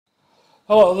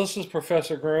Hello, this is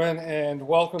Professor Gruhn, and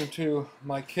welcome to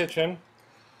my kitchen.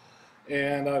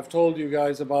 And I've told you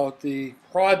guys about the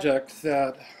project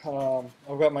that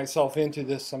I've got myself into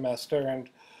this semester. And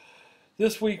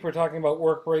this week we're talking about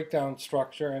work breakdown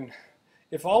structure. And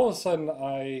if all of a sudden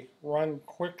I run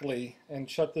quickly and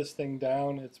shut this thing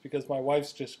down, it's because my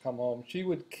wife's just come home. She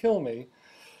would kill me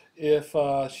if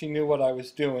she knew what I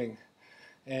was doing,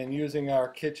 and using our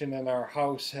kitchen and our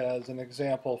house as an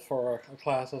example for a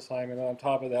class assignment, and on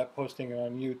top of that posting it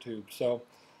on YouTube. So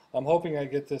I'm hoping I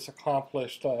get this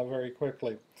accomplished very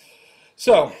quickly.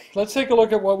 So let's take a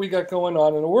look at what we got going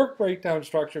on. And a work breakdown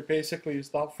structure basically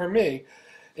is, for me,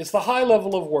 it's the high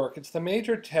level of work. It's the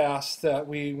major tasks that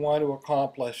we want to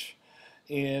accomplish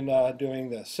in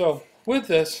doing this. So with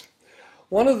this,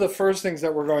 one of the first things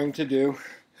that we're going to do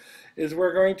is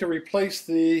we're going to replace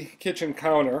the kitchen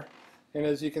counter. And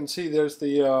as you can see, there's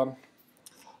the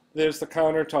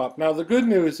countertop. Now the good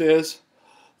news is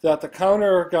that the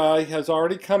counter guy has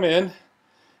already come in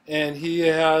and he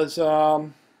has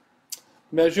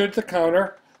measured the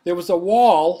counter. There was a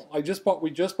wall. We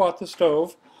just bought the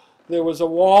stove. There was a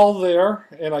wall there,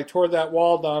 and I tore that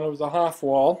wall down. It was a half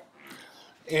wall.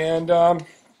 And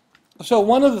so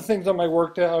one of the things on my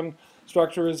work down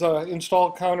structure is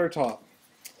install countertop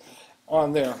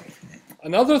on there.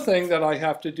 Another thing that I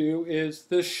have to do is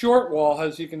this short wall,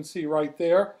 as you can see right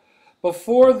there.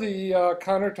 Before the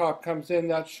countertop comes in,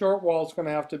 that short wall is going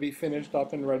to have to be finished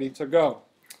up and ready to go.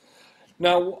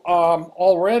 Now,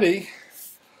 already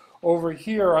over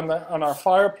here on our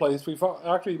fireplace, we've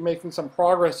actually making some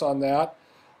progress on that.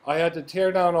 I had to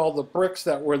tear down all the bricks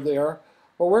that were there,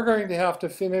 but we're going to have to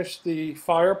finish the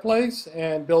fireplace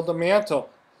and build a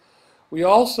mantle. We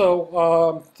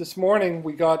also, this morning,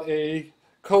 we got a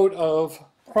coat of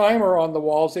primer on the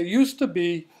walls. There used to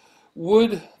be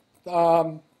wood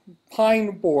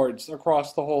pine boards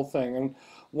across the whole thing, and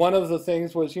one of the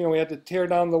things was, we had to tear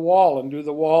down the wall and do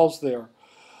the walls there.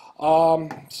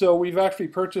 So we've actually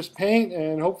purchased paint,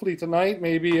 and hopefully tonight,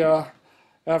 maybe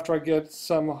after I get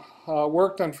some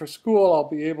work done for school, I'll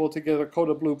be able to get a coat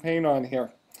of blue paint on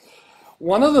here.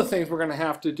 One of the things we're going to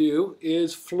have to do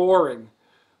is flooring.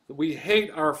 We hate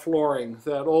our flooring,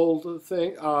 that old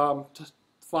thing,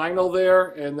 vinyl there,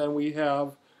 and then we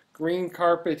have green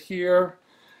carpet here,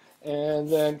 and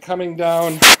then coming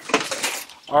down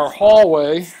our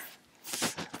hallway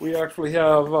we actually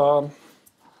have,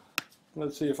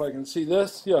 let's see if I can see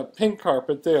this, yeah, pink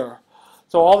carpet there.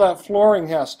 So all that flooring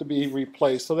has to be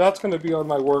replaced, so that's going to be on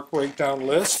my work breakdown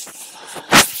list.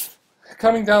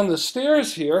 Coming down the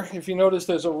stairs here, if you notice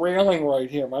there's a railing right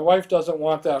here. My wife doesn't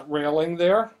want that railing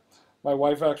there. My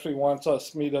wife actually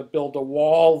wants me to build a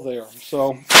wall there.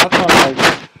 So that's on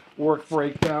my work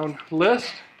breakdown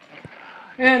list.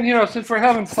 And, since we're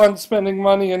having fun spending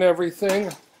money and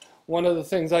everything, one of the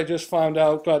things I just found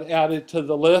out got added to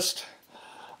the list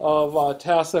of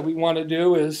tasks that we want to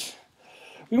do is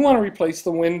we want to replace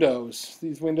the windows.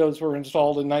 These windows were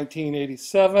installed in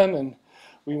 1987, and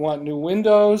we want new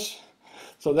windows.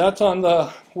 So that's on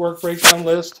the work breakdown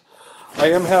list. I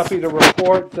am happy to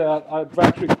report that I've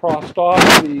actually crossed off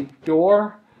the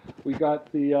door. We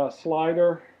got the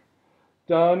slider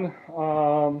done.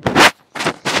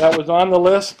 That was on the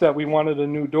list that we wanted a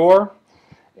new door,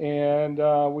 and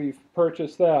we've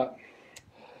purchased that.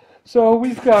 So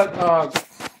we've got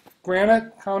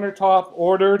granite countertop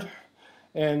ordered,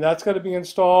 and that's got to be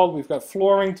installed. We've got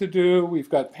flooring to do. We've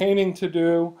got painting to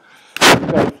do.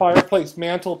 We've got a fireplace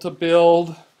mantle to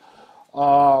build.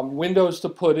 Windows to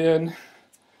put in,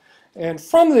 and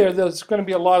from there's going to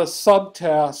be a lot of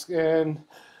subtasks, and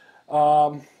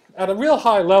at a real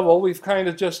high level we've kind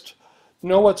of just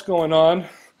know what's going on.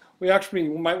 We actually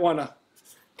might want to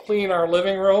clean our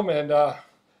living room, and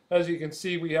as you can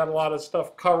see, we had a lot of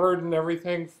stuff covered and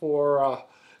everything for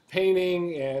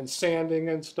painting and sanding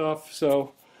and stuff.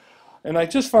 So, and I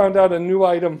just found out a new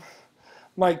item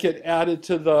might get added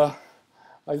to the,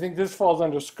 I think this falls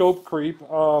under scope creep.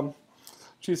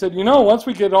 She said, once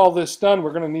we get all this done,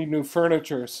 we're going to need new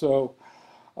furniture. So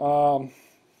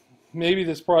maybe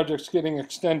this project's getting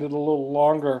extended a little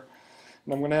longer.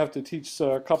 And I'm going to have to teach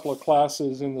a couple of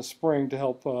classes in the spring to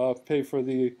help pay for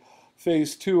the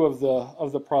phase 2 of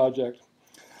the project.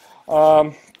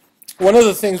 One of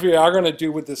the things we are going to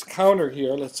do with this counter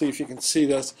here, let's see if you can see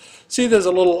this. See, there's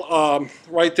a little,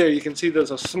 right there, you can see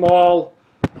there's a small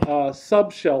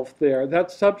sub-shelf there. That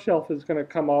sub-shelf is going to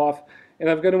come off, and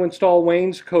I'm going to install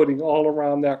wainscoting all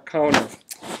around that counter.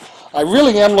 I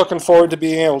really am looking forward to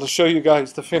being able to show you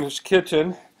guys the finished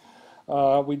kitchen.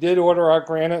 We did order our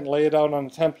granite and lay it out on a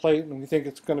template, and we think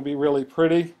it's going to be really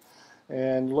pretty,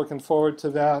 and looking forward to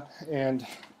that. And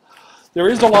there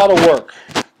is a lot of work,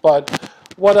 but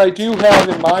what I do have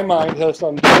in my mind as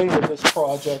I'm dealing with this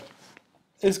project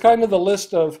is kind of the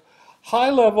list of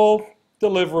high-level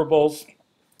deliverables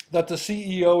that the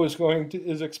CEO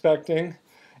is expecting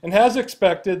and has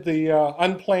expected. The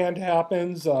unplanned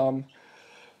happens.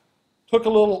 Took a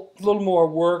little more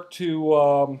work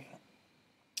to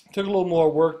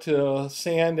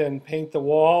sand and paint the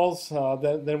walls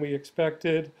than we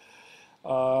expected.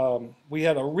 We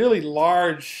had a really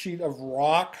large sheet of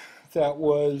rock that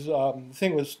was, the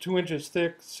thing was 2 inches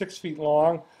thick, 6 feet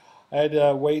long. I had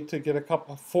to wait to get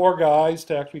 4 guys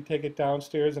to actually take it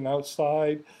downstairs and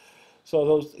outside. So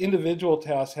those individual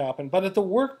tasks happened. But at the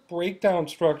work breakdown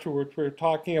structure, which we're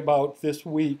talking about this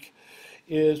week,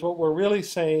 is what we're really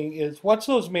saying is what's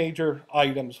those major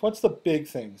items? What's the big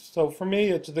things? So for me,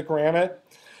 it's the granite.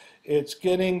 It's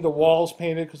getting the walls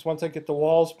painted, because once I get the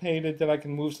walls painted, then I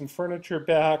can move some furniture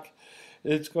back.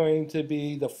 It's going to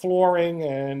be the flooring,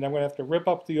 and I'm going to have to rip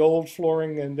up the old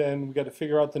flooring, and then we've got to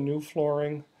figure out the new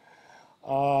flooring.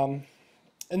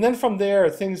 And then from there,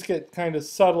 things get kind of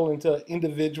subtle into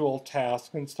individual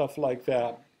tasks and stuff like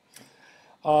that.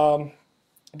 I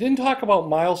didn't talk about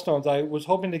milestones. I was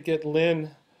hoping to get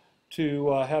Lynn to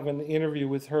have an interview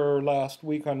with her last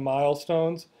week on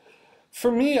milestones.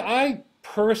 For me, I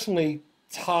personally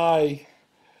tie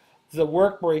the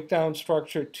work breakdown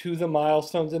structure to the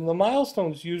milestones, and the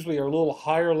milestones usually are a little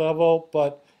higher level,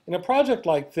 but in a project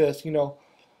like this, you know,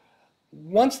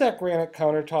 once that granite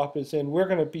countertop is in, we're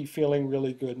going to be feeling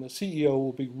really good, and the CEO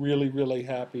will be really, really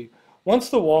happy. Once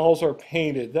the walls are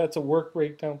painted, that's a work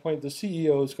breakdown point, the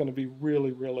CEO is going to be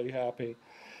really, really happy.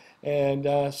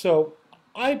 And so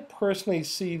I personally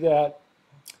see that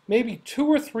maybe 2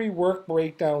 or 3 work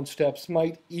breakdown steps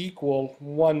might equal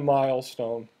 1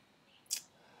 milestone.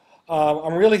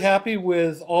 I'm really happy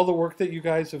with all the work that you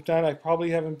guys have done. I probably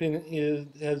haven't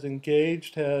been as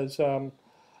engaged as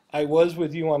I was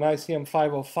with you on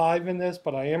ICM505 in this,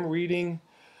 but I am reading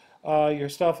your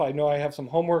stuff. I know I have some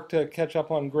homework to catch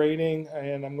up on grading,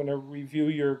 and I'm going to review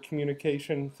your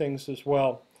communication things as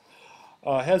well.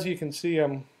 As you can see,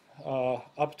 I'm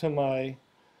up to my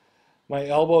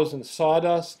elbows in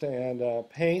sawdust and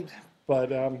paint,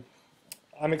 but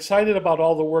I'm excited about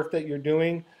all the work that you're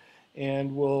doing,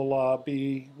 and we'll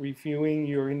be reviewing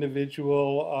your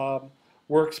individual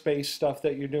workspace stuff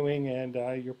that you're doing, and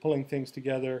you're pulling things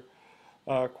together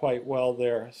quite well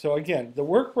there. So again, the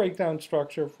work breakdown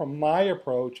structure from my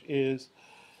approach is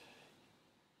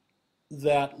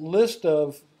that list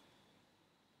of,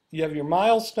 you have your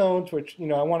milestones, which, you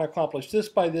know, I want to accomplish this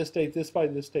by this date, this by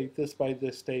this date, this by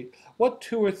this date. What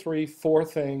 2 or 3, 4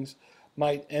 things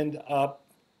might end up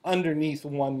underneath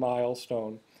 1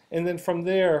 milestone? And then from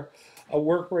there, a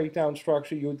work breakdown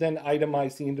structure, you would then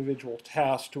itemize the individual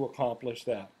tasks to accomplish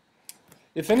that.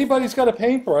 If anybody's got a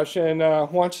paintbrush and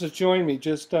wants to join me,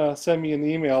 just send me an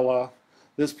email.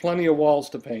 There's plenty of walls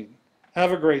to paint.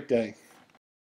 Have a great day.